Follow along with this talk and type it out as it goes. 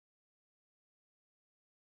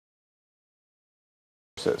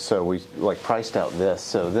So we like priced out this.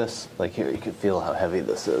 So this, like here, you can feel how heavy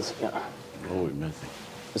this is. Yeah. Oh, amazing.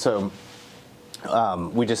 So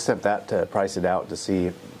we just sent that to price it out to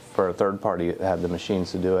see for a third party that had the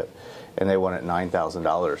machines to do it, and they wanted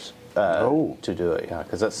 $9,000 to do it. Yeah,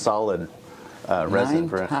 because that's solid resin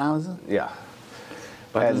print. 9,000? Yeah.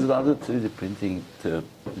 But And- there's a lot of 3D printing to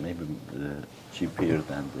maybe cheaper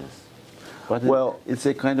than this. But Well- it's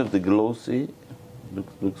a kind of the glossy.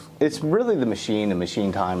 Looks It's really the machine and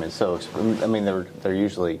machine time is so. I mean, they're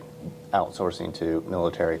usually outsourcing to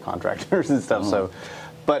military contractors and stuff. So,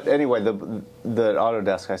 but anyway, the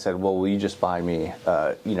Autodesk, I said, well, will you just buy me,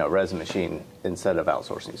 resin machine instead of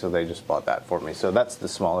outsourcing? So they just bought that for me. So that's the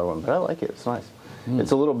smaller one, but I like it. It's nice.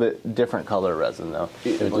 It's a little bit different color resin though.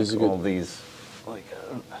 It Like is all good. these, like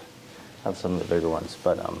have some of the bigger ones,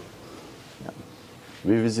 but yeah.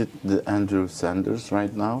 We visit the Andrew Saunders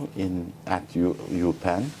right now at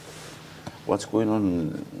UPenn. What's going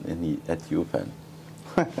on at UPenn?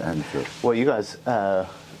 Andrew. Well, you guys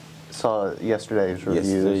saw yesterday's reviews.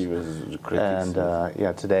 Yesterday was critics.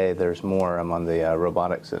 And today there's more. I'm on the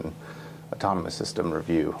robotics and autonomous system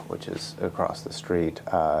review, which is across the street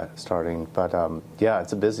starting. But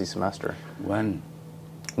it's a busy semester. When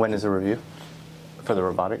When is the review for the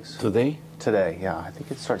robotics? today? Today, yeah. I think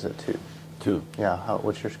it starts at 2. 2. Yeah.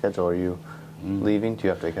 What's your schedule? Are you leaving? Do you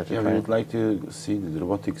have to catch a Yeah, we train? would like to see the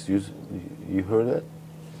robotics use. You heard it?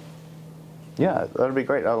 Yeah, that'd be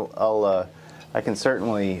great. I can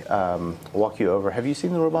certainly walk you over. Have you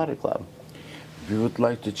seen the robotic lab? We would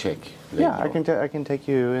like to check. Yeah, later I can take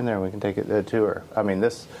you in there. We can take a tour. I mean,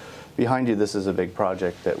 this behind you. This is a big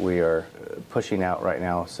project that we are pushing out right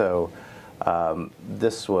now. So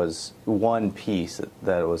this was one piece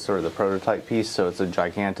that was sort of the prototype piece. So it's a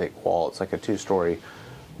gigantic wall. It's like a 2-story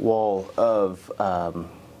wall of.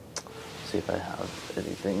 See if I have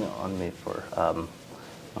anything on me for.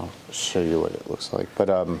 I'll show you what it looks like. But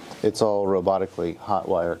it's all robotically hot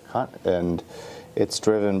wire cut, and it's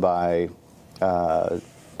driven by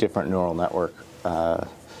different neural network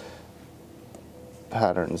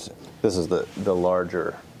patterns. This is the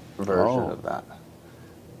larger version of that.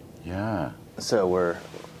 Yeah. So we're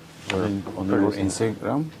On your producing-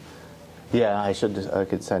 Instagram? Yeah, I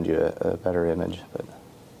could send you a better image, but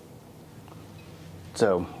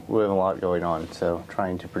so we have a lot going on. So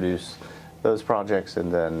trying to produce those projects,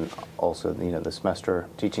 and then also the semester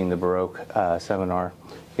teaching the Baroque seminar.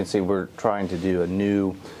 You can see we're trying to do a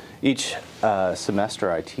new. Each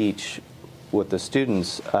semester I teach with the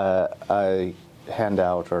students. I hand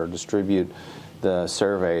out or distribute the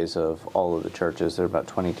surveys of all of the churches. There are about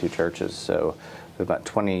 22 churches, so we have about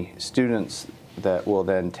 20 students that will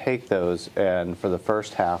then take those, and for the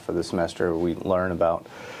first half of the semester we learn about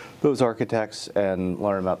those architects and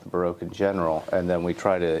learn about the Baroque in general, and then we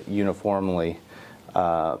try to uniformly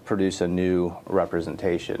produce a new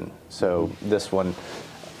representation. So this one,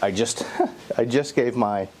 I just gave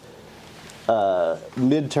my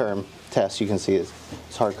midterm test. You can see it's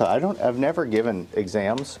hard cut. I've never given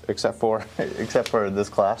exams except for this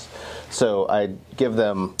class. So I give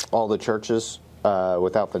them all the churches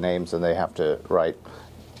without the names, and they have to write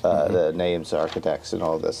the names, architects, and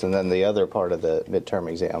all of this. And then the other part of the midterm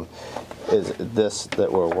exam is this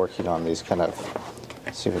that we're working on. These kind of,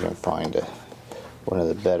 let's see if we can find one of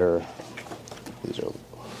the better. These are.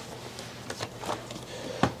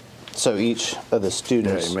 So each of the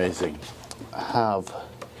students Amazing. have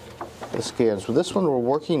the scans. With this one, we're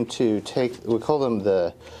working to take, we call them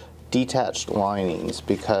the detached linings,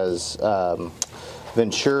 because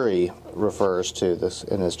Venturi refers to this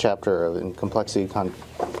in his chapter of in complexity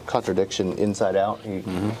contradiction inside out. He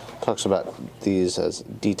talks about these as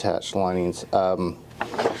detached linings.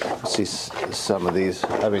 See some of these.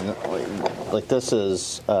 I mean, like this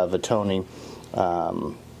is Vittoni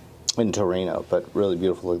in Torino, but really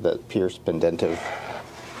beautiful. Look at that Pierce pendentive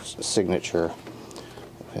signature.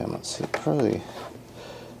 Okay, let's see, probably.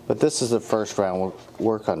 But this is the first round. We'll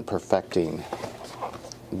work on perfecting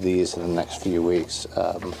these in the next few weeks.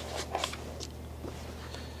 Yeah,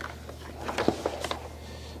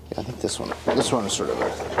 I think this one is sort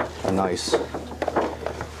of a nice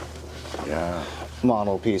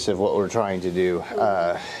model piece of what we're trying to do,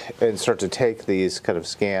 and start to take these kind of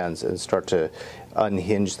scans and start to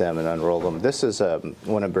unhinge them and unroll them. This is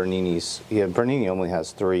one of Bernini's. Bernini only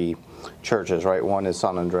has 3 churches, right? One is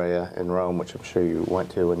San Andrea in Rome, which I'm sure you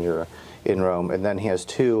went to when you were in Rome, and then he has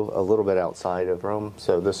 2 a little bit outside of Rome.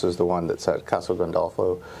 So this is the one that's at Castel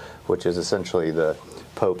Gandolfo, which is essentially the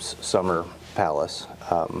Pope's summer palace.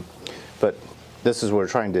 But this is where we're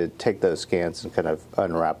trying to take those scans and kind of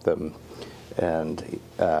unwrap them and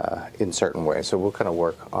in certain ways. So we'll kind of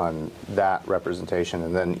work on that representation,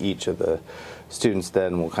 and then each of the students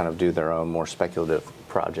then will kind of do their own more speculative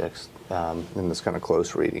projects in this kind of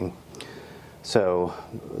close reading. So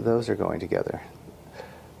those are going together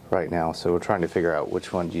right now. So we're trying to figure out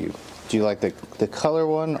which one do you like the color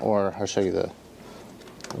one, or I'll show you the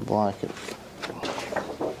black.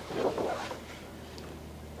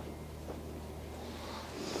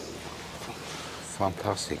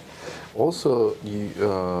 Fantastic. Also, you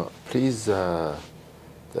please tell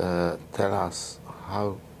us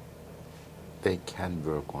how they can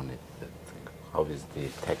work on it. How is the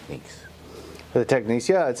techniques? The techniques,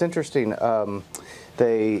 yeah, it's interesting. I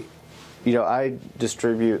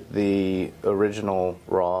distribute the original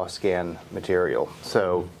raw scan material.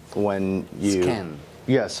 So when you Scan.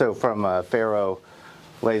 Yeah, so from a Faro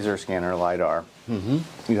laser scanner LiDAR,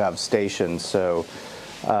 you have stations. So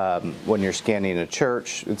when you're scanning a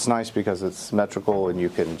church, it's nice because it's symmetrical and you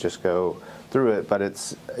can just go through it. But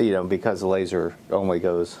it's because the laser only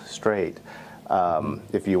goes straight.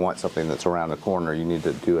 If you want something that's around the corner, you need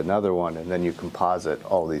to do another one, and then you composite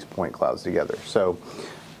all these point clouds together. So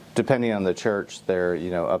depending on the church, they're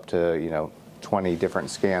up to 20 different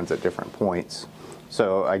scans at different points.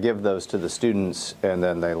 So I give those to the students, and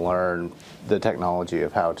then they learn the technology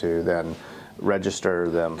of how to then register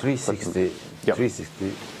them. 360, Yep.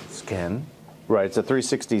 360 scan. Right, it's a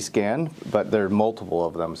 360 scan, but there are multiple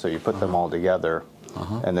of them, so you put them all together,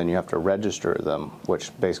 and then you have to register them,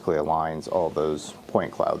 which basically aligns all those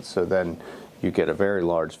point clouds. So then you get a very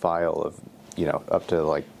large file of, up to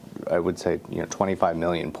like, I would say, 25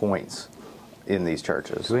 million points in these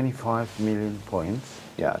churches. 25 million points.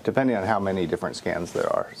 Yeah, depending on how many different scans there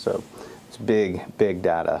are. So it's big, big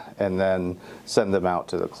data. And then send them out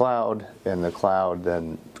to the cloud, and the cloud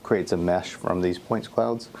then creates a mesh from these points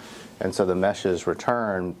clouds. And so the meshes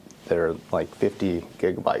return, they're like 50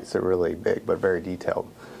 gigabytes. They're really big, but very detailed.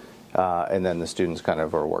 And then the students kind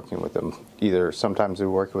of are working with them. Either sometimes we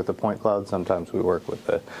work with the point cloud, sometimes we work with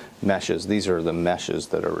the meshes. These are the meshes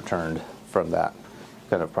that are returned from that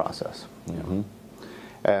kind of process.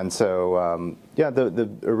 And so,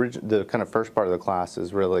 the kind of first part of the class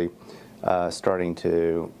is really starting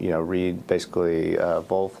to, read basically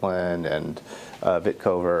Wolflin and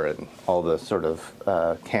Wittkover and all the sort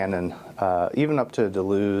of canon, even up to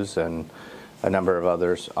Deleuze and a number of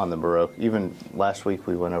others on the Baroque. Even last week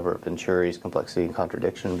we went over Venturi's Complexity and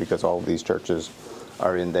Contradiction, because all of these churches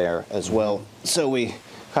are in there as well. So we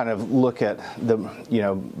kind of look at the,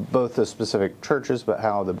 both the specific churches, but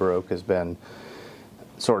how the Baroque has been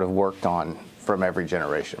sort of worked on from every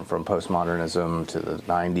generation, from postmodernism to the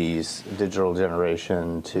 90s, digital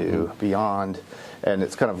generation to beyond. And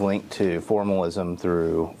it's kind of linked to formalism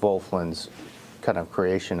through Wolflin's kind of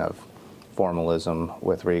creation of formalism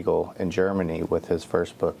with Riegel in Germany with his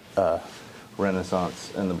first book,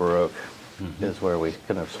 Renaissance and the Baroque, is where we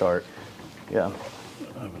kind of start. Yeah.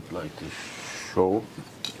 I would like to show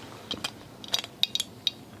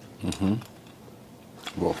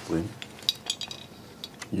Wolflin.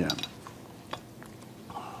 Yeah.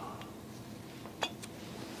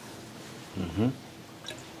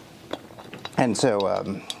 And so,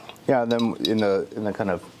 then in the kind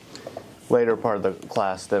of later part of the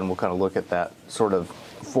class, then we'll kind of look at that sort of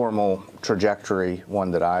formal trajectory,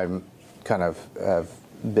 one that I'm kind of have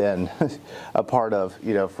been a part of,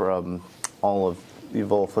 from all of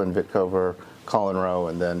Wolflin, Wittkover, Colin Rowe,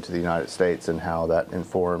 and then to the United States, and how that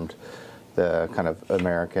informed the kind of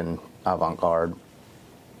American avant-garde.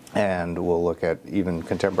 And we'll look at even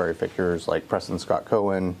contemporary figures like Preston Scott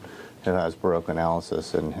Cohen, who has Baroque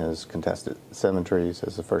analysis in his Contested Symmetries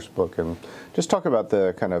as the first book, and just talk about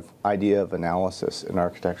the kind of idea of analysis in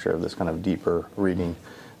architecture, of this kind of deeper reading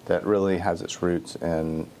that really has its roots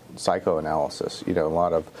in psychoanalysis. A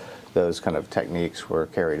lot of those kind of techniques were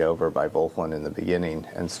carried over by Wolflin in the beginning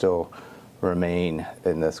and still remain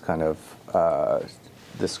in this kind of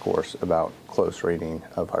discourse about close reading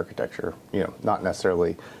of architecture, not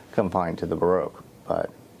necessarily confined to the Baroque, but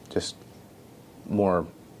just more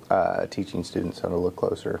teaching students how to look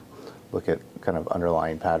closer, look at kind of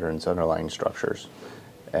underlying patterns, underlying structures,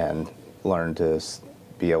 and learn to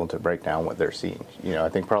be able to break down what they're seeing. I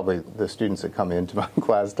think probably the students that come into my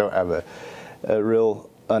class don't have a real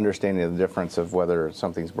understanding of the difference of whether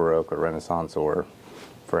something's Baroque or Renaissance or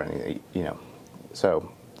for any,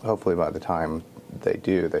 So hopefully by the time they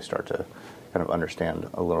do, they start to kind of understand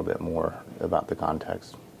a little bit more about the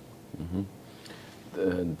context.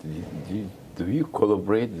 Do you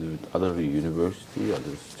collaborate with other universities,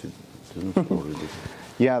 other students already?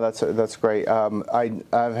 Yeah, that's great.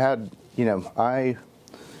 I've had,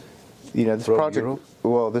 this From project. Europe?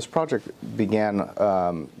 Well, this project began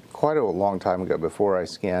quite a long time ago, before I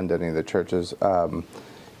scanned any of the churches. I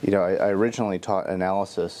originally taught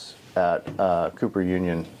analysis at Cooper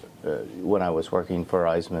Union when I was working for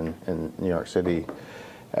Weitzman in New York City,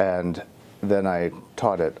 and then I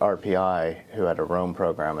taught at RPI, who had a Rome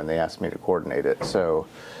program, and they asked me to coordinate it. So,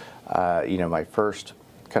 my first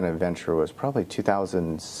kind of venture was probably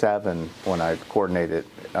 2007 when I coordinated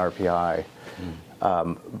RPI.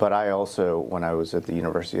 But I also, when I was at the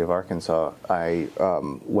University of Arkansas, I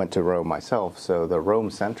went to Rome myself. So the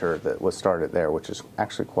Rome Center that was started there, which is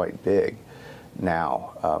actually quite big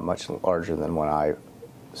now, much larger than when I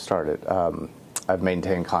started. I've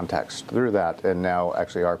maintained contacts through that, and now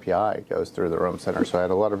actually RPI goes through the Rome Center. So I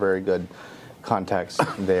had a lot of very good contacts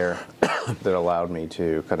there that allowed me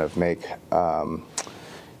to kind of make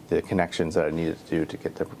the connections that I needed to do to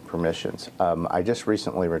get the permissions. I just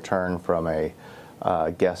recently returned from a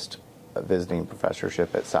guest visiting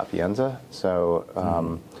professorship at Sapienza. So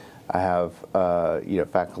I have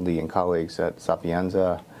faculty and colleagues at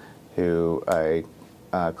Sapienza who I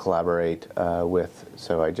collaborate with.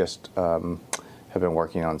 So I just have been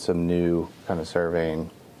working on some new kind of surveying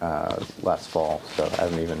last fall. So I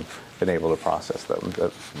haven't even been able to process them.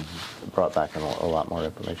 That brought back in a lot more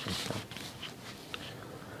information. So.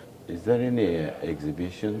 Is there any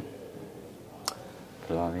exhibition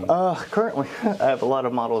planning? Currently, I have a lot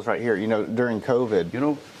of models right here. During COVID.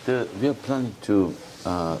 We are planning to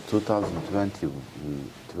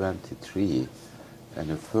 2023 and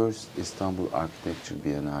the first Istanbul Architecture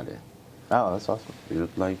Biennale. Oh, that's awesome. We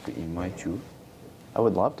would like to invite you. I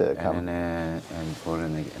would love to come. And for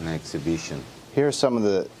an exhibition. Here's some of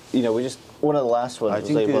the, one of the last ones I was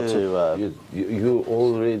think able to...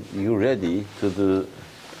 you ready to the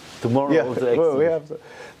tomorrow of the exhibition. Well, we have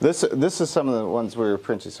this is some of the ones we were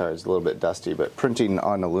printing. Sorry, it's a little bit dusty, but printing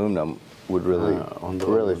on aluminum would really,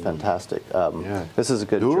 really fantastic. This is a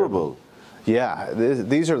good durable. Yeah,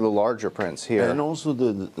 these are the larger prints here. And also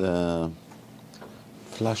the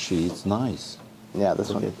flashy, it's nice. Yeah, this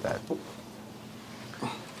Look one. at that.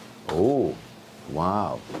 Oh,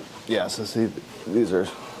 wow. Yeah, so see, these are...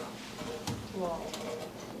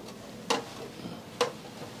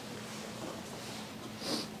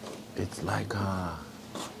 It's like a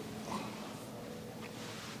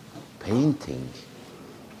painting.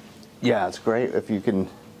 Yeah, it's great if you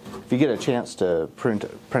get a chance to print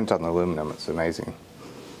on the aluminum. It's amazing.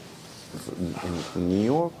 In New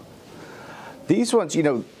York? These ones,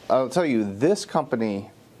 I'll tell you, this company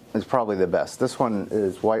is probably the best. This one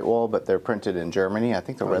is white wall, but they're printed in Germany. I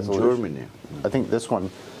think the resolution. Germany. I think this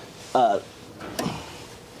one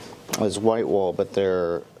is white wall, but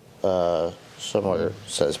they're somewhere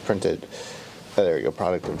says printed. There you go,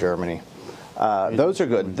 product of Germany. Those are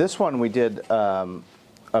good. This one we did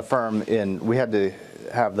a firm in. We had to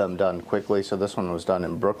have them done quickly, so this one was done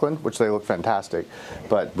in Brooklyn, which they look fantastic.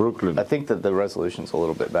 But Brooklyn. I think that the resolution's a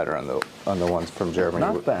little bit better on the ones from Germany.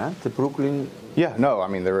 Not bad. The Brooklyn. Yeah, no, I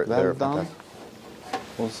mean they're done. fantastic.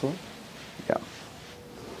 Also. Yeah.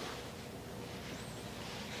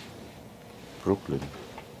 Brooklyn.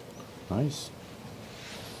 Nice.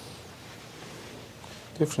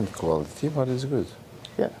 Different quality, but it's good.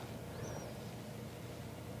 Yeah.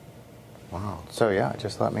 Wow. So yeah,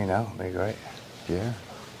 just let me know. It'd be great. Yeah.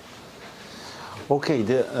 Okay,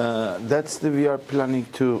 that's the we are planning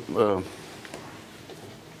to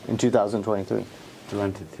In 2023.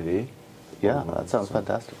 23. Yeah, that sounds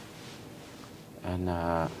fantastic. And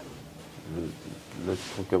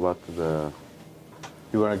let's talk about the.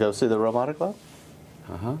 You want to go see the robotic lab?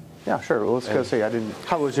 Yeah, sure. Well, let's go see.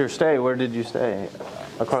 How was your stay? Where did you stay?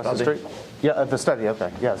 Across the Study. street? Yeah, at the study.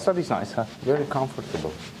 Okay. Yeah, the study's nice, huh? Very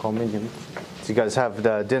comfortable, convenient. So you guys have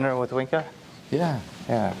dinner with Winka? Yeah.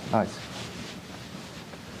 Yeah, nice.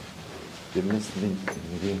 We missed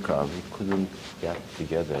Winka. We couldn't get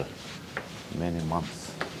together many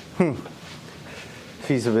months.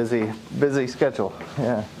 She's a busy schedule.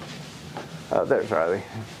 Yeah. Oh, there's Riley.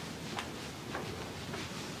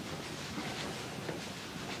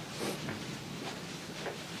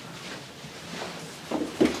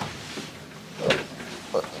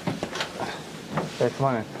 Hey, come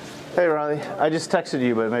on in. Hey, Riley. I just texted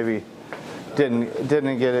you, but maybe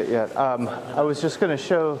didn't get it yet. I was just going to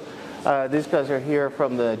show. These guys are here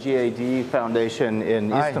from the GAD Foundation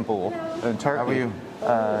in Istanbul, in Turkey. How are you?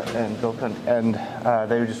 And Gökhan, and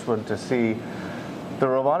they just wanted to see the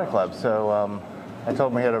robotic lab. So I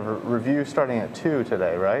told them we had a review starting at 2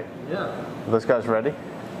 today, right? Yeah. Are those guys ready?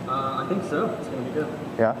 I think so. It's going to be good.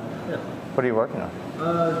 Yeah? Yeah. What are you working on?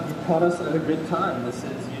 You caught us at a good time. This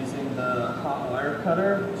is using the hot wire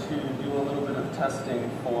cutter to do a little bit of testing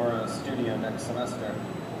for a studio next semester.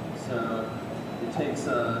 So it takes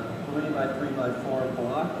a 3 by 3 by 4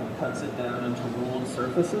 block and cuts it down into ruled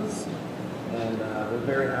surfaces. And we're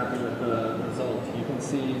very happy with the result. You can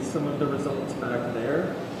see some of the results back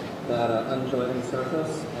there, that undulating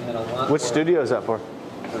surface, and then a lot Which more studio is that for?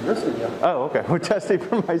 for your studio. Oh, okay. We're testing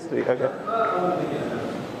for my studio. Okay.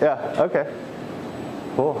 Yeah. Okay.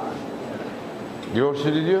 Cool. Your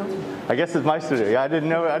studio? I guess it's my studio. Yeah, I didn't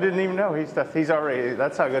know. I didn't even know he's already.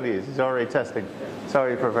 That's how good he is. He's already testing. He's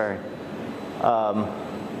already preparing.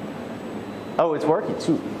 Oh, it's working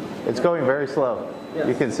too. It's going very slow. Yes.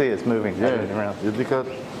 You can see it's moving. Yeah. Moving around. It's because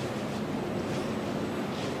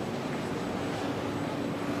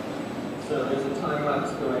So there's a time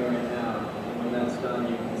lapse going right now, and when that's done,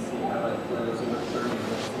 you can see how it flows over 30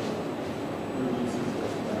 minutes and reduces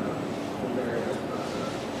this down. It's a very nice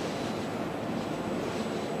process.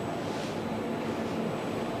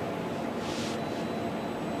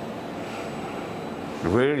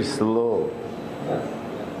 very slow, Yes.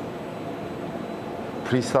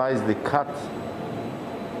 precisely cut.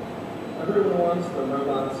 Everyone wants the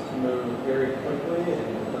robots to move very quickly,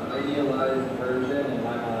 and the idealized version in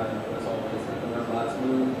my mind was always that the robots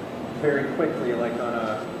move very quickly, like on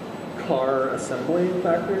a car assembly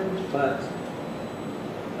factory. But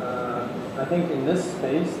I think in this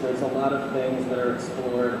space, there's a lot of things that are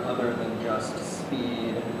explored other than just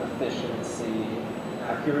speed, efficiency,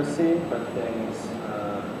 accuracy, but things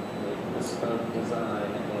like bespoke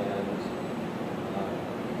design and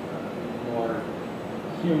more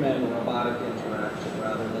human robotic interaction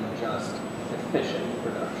rather than just efficient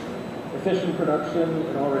production. Efficient production,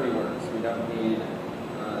 it already works. We don't need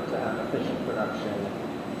to have efficient production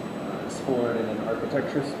explored in an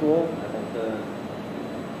architecture school. I think the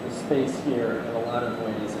space here in a lot of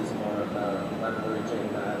ways is more about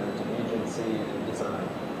leveraging that into agency and design.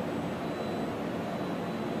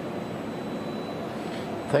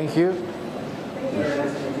 Thank you.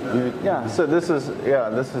 Yeah, so this is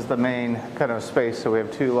the main kind of space. So we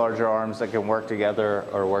have two larger arms that can work together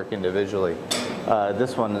or work individually.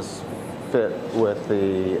 This one is fit with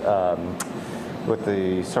the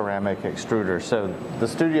ceramic extruder. So the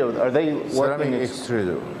studio, are they working? Ceramic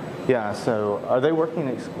extruder. Yeah. So are they working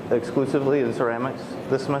exclusively in ceramics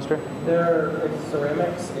this semester? They're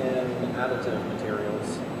ceramics and additive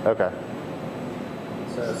materials. Okay.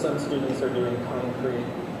 So some students are doing concrete.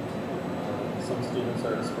 Some students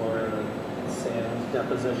are exploring sand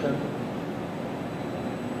deposition.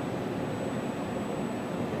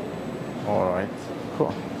 All right.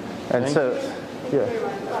 Cool. And so, yeah.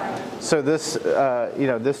 So this,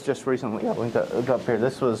 this just recently, look up here.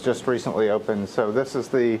 This was just recently opened. So this is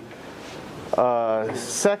the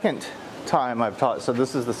second time I've taught. So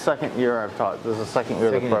this is the second year I've taught. This is the second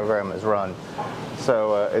year the program is run.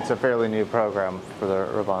 So it's a fairly new program for the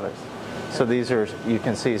robotics. So these are, you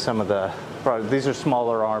can see some of the, these are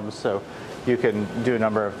smaller arms. So you can do a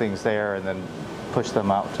number of things there and then push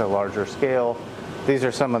them out to a larger scale. These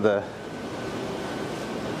are some of the,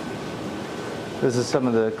 this is some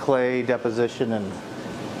of the clay deposition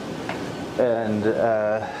and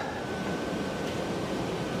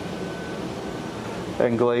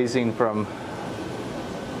glazing from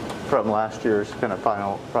last year's kind of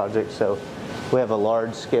final project. So we have a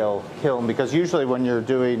large scale kiln, because usually when you're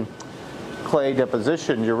doing clay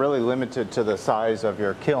deposition, you're really limited to the size of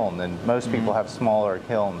your kiln, and most people have smaller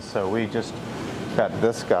kilns. So we just got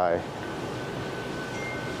this guy.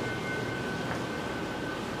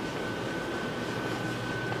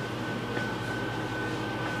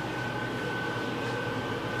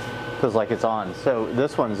 Because like it's on. So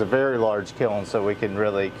this one's a very large kiln, so we can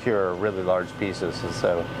really cure really large pieces, and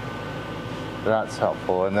so that's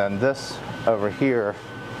helpful. And then this over here,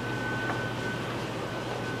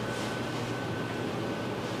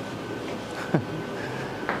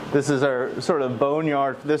 this is our sort of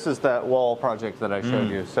boneyard. This is that wall project that I showed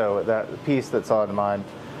you. So that piece that's on mine,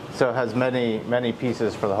 so it has many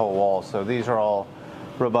pieces for the whole wall. So these are all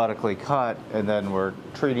robotically cut, and then we're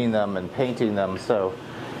treating them and painting them. So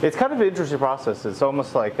it's kind of an interesting process. It's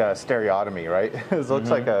almost like a stereotomy, right? It looks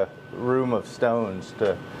like a room of stones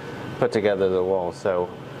to put together the wall. So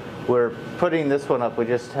we're putting this one up. We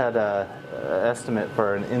just had an estimate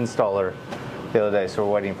for an installer the other day, so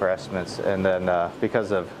we're waiting for estimates. And then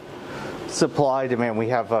because of supply demand, we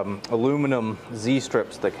have aluminum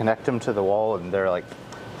Z-strips that connect them to the wall, and they're like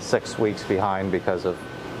 6 weeks behind because of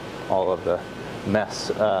all of the mess.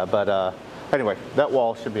 But anyway, that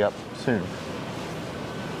wall should be up soon.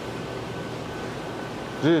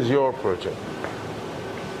 This is your project.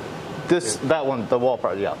 That one, the wall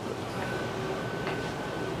project, yeah.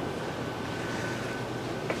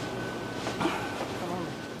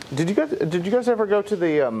 Did you guys ever go to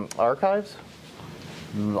the archives?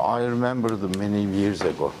 I remember the many years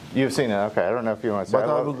ago. You've seen it, okay. I don't know if you want to say. But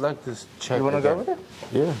I would like to check. You want to go over there?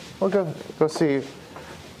 Yeah. We'll go see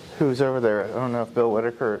who's over there. I don't know if Bill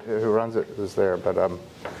Whitaker, who runs it, is there, but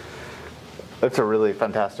it's a really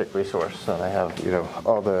fantastic resource. So they have,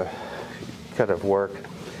 all the kind of work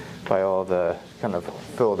by all the kind of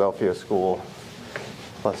Philadelphia school,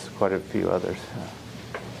 plus quite a few others.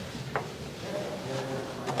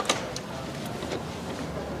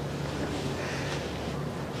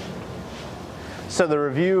 So the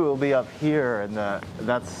review will be up here, and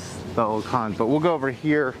that's the old con. But we'll go over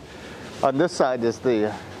here. On this side is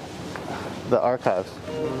the archives.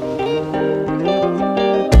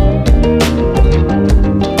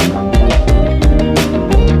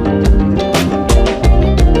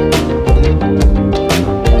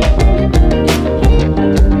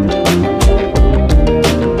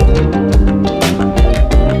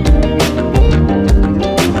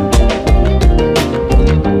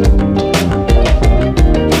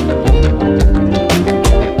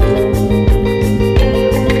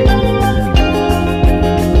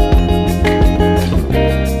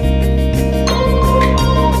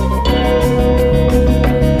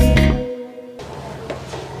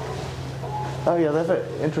 Oh yeah, they have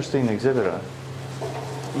an interesting exhibit on.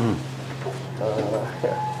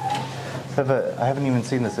 Here. I haven't even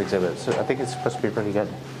seen this exhibit, so I think it's supposed to be pretty good.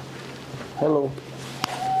 Hello.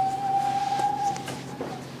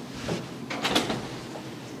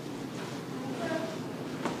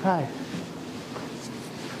 Hi.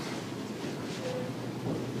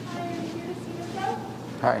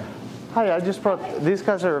 Hi. Hi, I just brought, these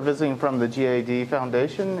guys are visiting from the GAD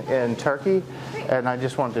Foundation in Turkey, and I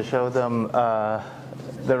just wanted to show them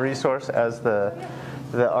the resource as the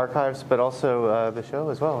archives, but also the show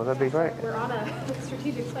as well. That'd be great. We're on a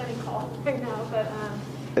strategic planning call right now, but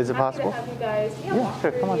is it happy possible? to have you guys walk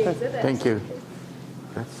sure. through Come on, the sure. exhibit. Thank you.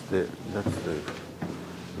 That's the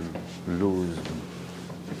loose,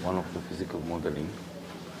 one of the physical modeling.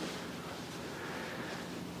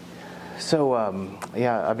 So,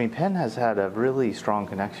 yeah, I mean, Penn has had a really strong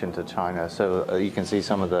connection to China. So you can see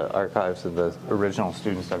some of the archives of the original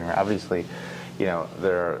students studying here. Obviously,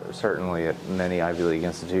 there are certainly at many Ivy League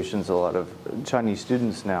institutions a lot of Chinese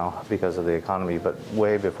students now because of the economy, but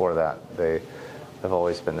way before that, they have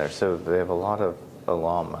always been there. So they have a lot of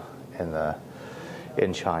alum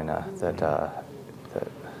in China that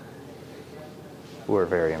were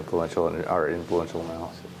very influential and are influential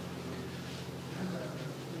now.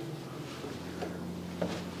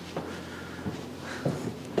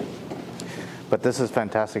 But this is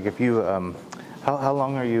fantastic. If you, how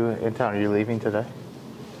long are you in town? Are you leaving today?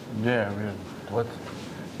 Yeah. What?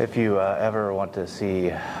 If you ever want to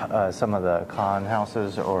see some of the Khan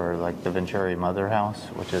houses or like the Venturi Mother House,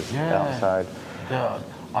 which is outside. Yeah,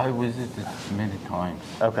 I visited many times.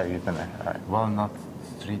 Okay, you've been there. All right. Walnut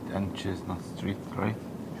Street and Chestnut Street, right?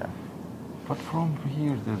 Yeah. But from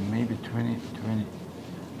here, maybe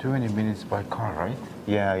 20 minutes by car, right?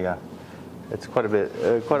 Yeah. It's quite a bit,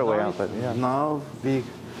 quite a way out, but yeah. Now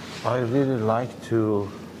I really like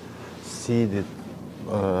to see the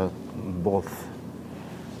both.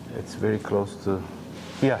 It's very close to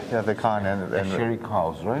Yeah, the Khan and Esherik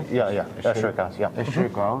House, right? Yeah. Esherik House, yeah.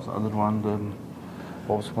 Esherik House, other one the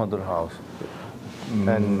Bob's Mother House.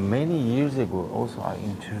 And many years ago, also I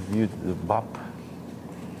interviewed the Bob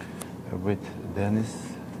with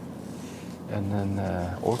Dennis, and then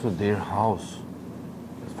also their house.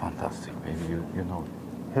 Fantastic, maybe you know.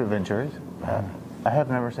 Who, Venturi's? I have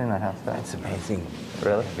never seen that house. It's amazing.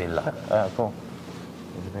 Really? Villa. Cool.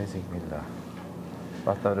 It's amazing villa.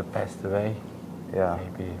 But they passed away. Yeah.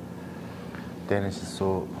 Maybe Dennis is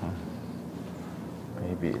so.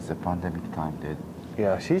 Maybe it's a pandemic time. That.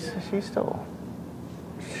 Yeah, she's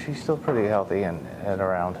still pretty healthy and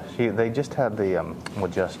around. They just had the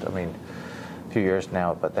few years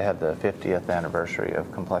now, but they had the 50th anniversary of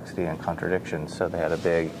Complexity and Contradiction, so they had a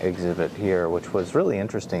big exhibit here, which was really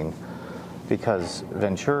interesting because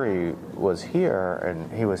Venturi was here and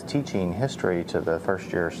he was teaching history to the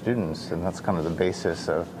first-year students, and that's kind of the basis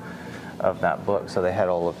of that book. So they had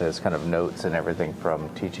all of his kind of notes and everything from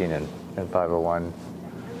teaching in 501.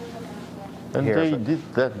 And here, they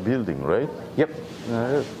did that building, right? Yep,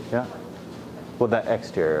 that is, yeah. Well, that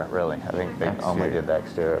exterior, really. I think they only did the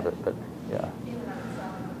exterior of it, but yeah.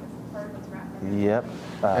 Yep.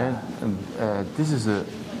 And this is the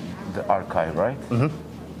archive, right?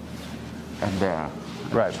 Mm-hmm. And there,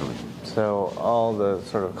 Right. So all the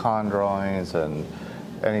sort of Khan drawings and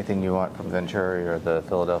anything you want from Venturi or the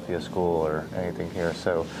Philadelphia School or anything here.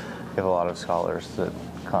 So you have a lot of scholars that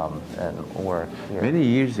come and work here. Many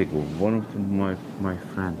years ago, one of my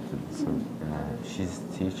friends, she's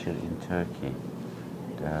a teacher in Turkey,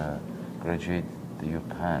 graduated the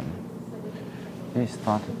UPenn. He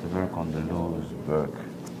started to work on the Louvre's work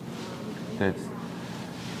that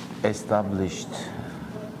established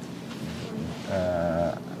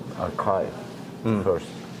archive first.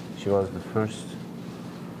 She was the first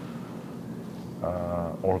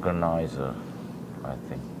organizer, I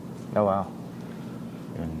think. Oh, wow.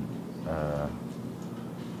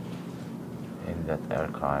 In that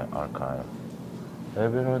archive.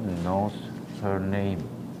 Everybody knows her name.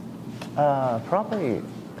 Probably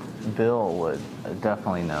Bill would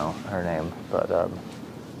definitely know her name, but I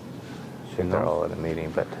think they're all at a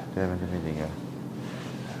meeting. But They're in the meeting,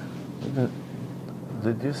 yeah.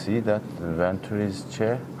 Did you see that Venturi's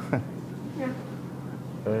chair? Yeah.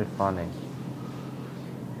 Very funny.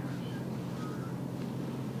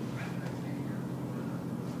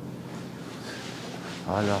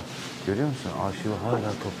 Hala görüyor musun? Arşivi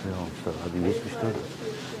hala topluyormuşlar. Hadi 74.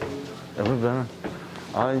 Evet ben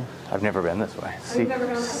I've never been this way. You've never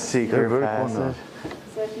gone that way? Secret Very passage. corner.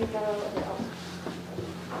 So if you go,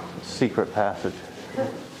 Secret passage.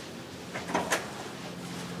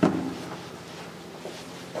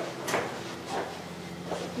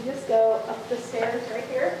 you just go up the stairs right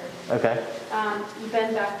here. Okay. You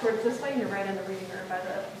bend backwards this way, and you're right in the reading room by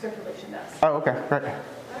the circulation desk. Oh, okay. Great. All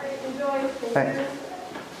right, enjoy. Thank Thanks. you.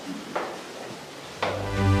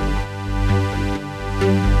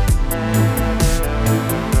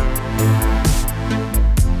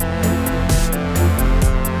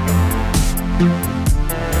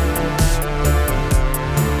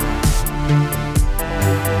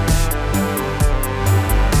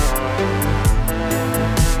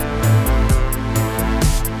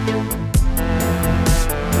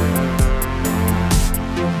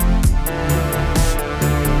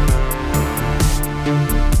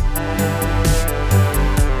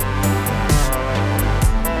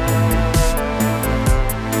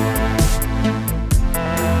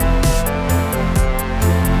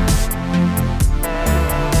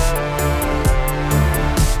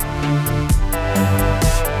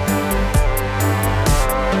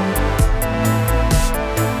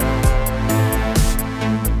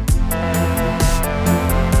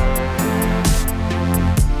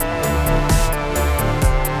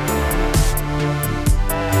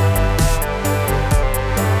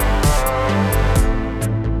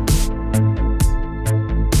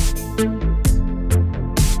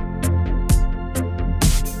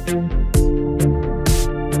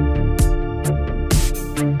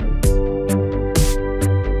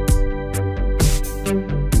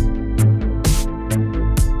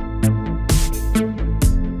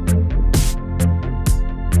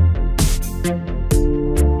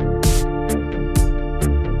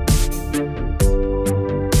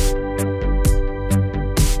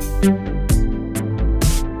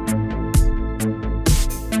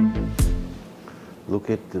 Look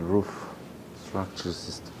at the roof structure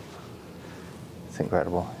system. It's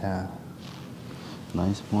incredible. Yeah.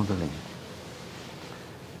 Nice modeling.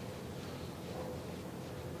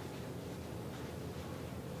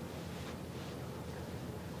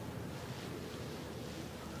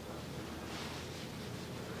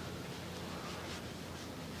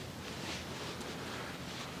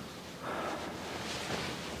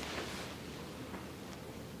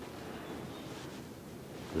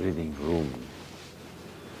 Reading room.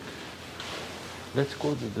 Let's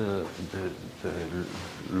go to the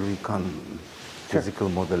Gökhan physical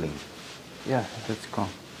modeling. Yeah. Let's go.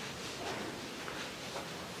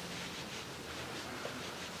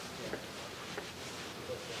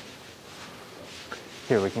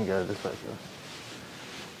 Here, we can go this way.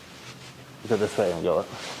 Go this way and go up.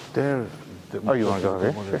 There. Oh, you want to go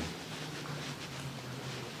over here? modeling.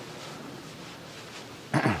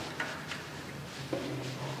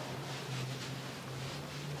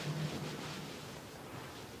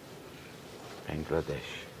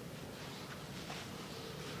 Bangladesh.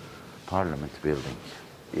 Parliament building.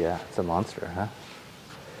 Yeah, it's a monster, huh?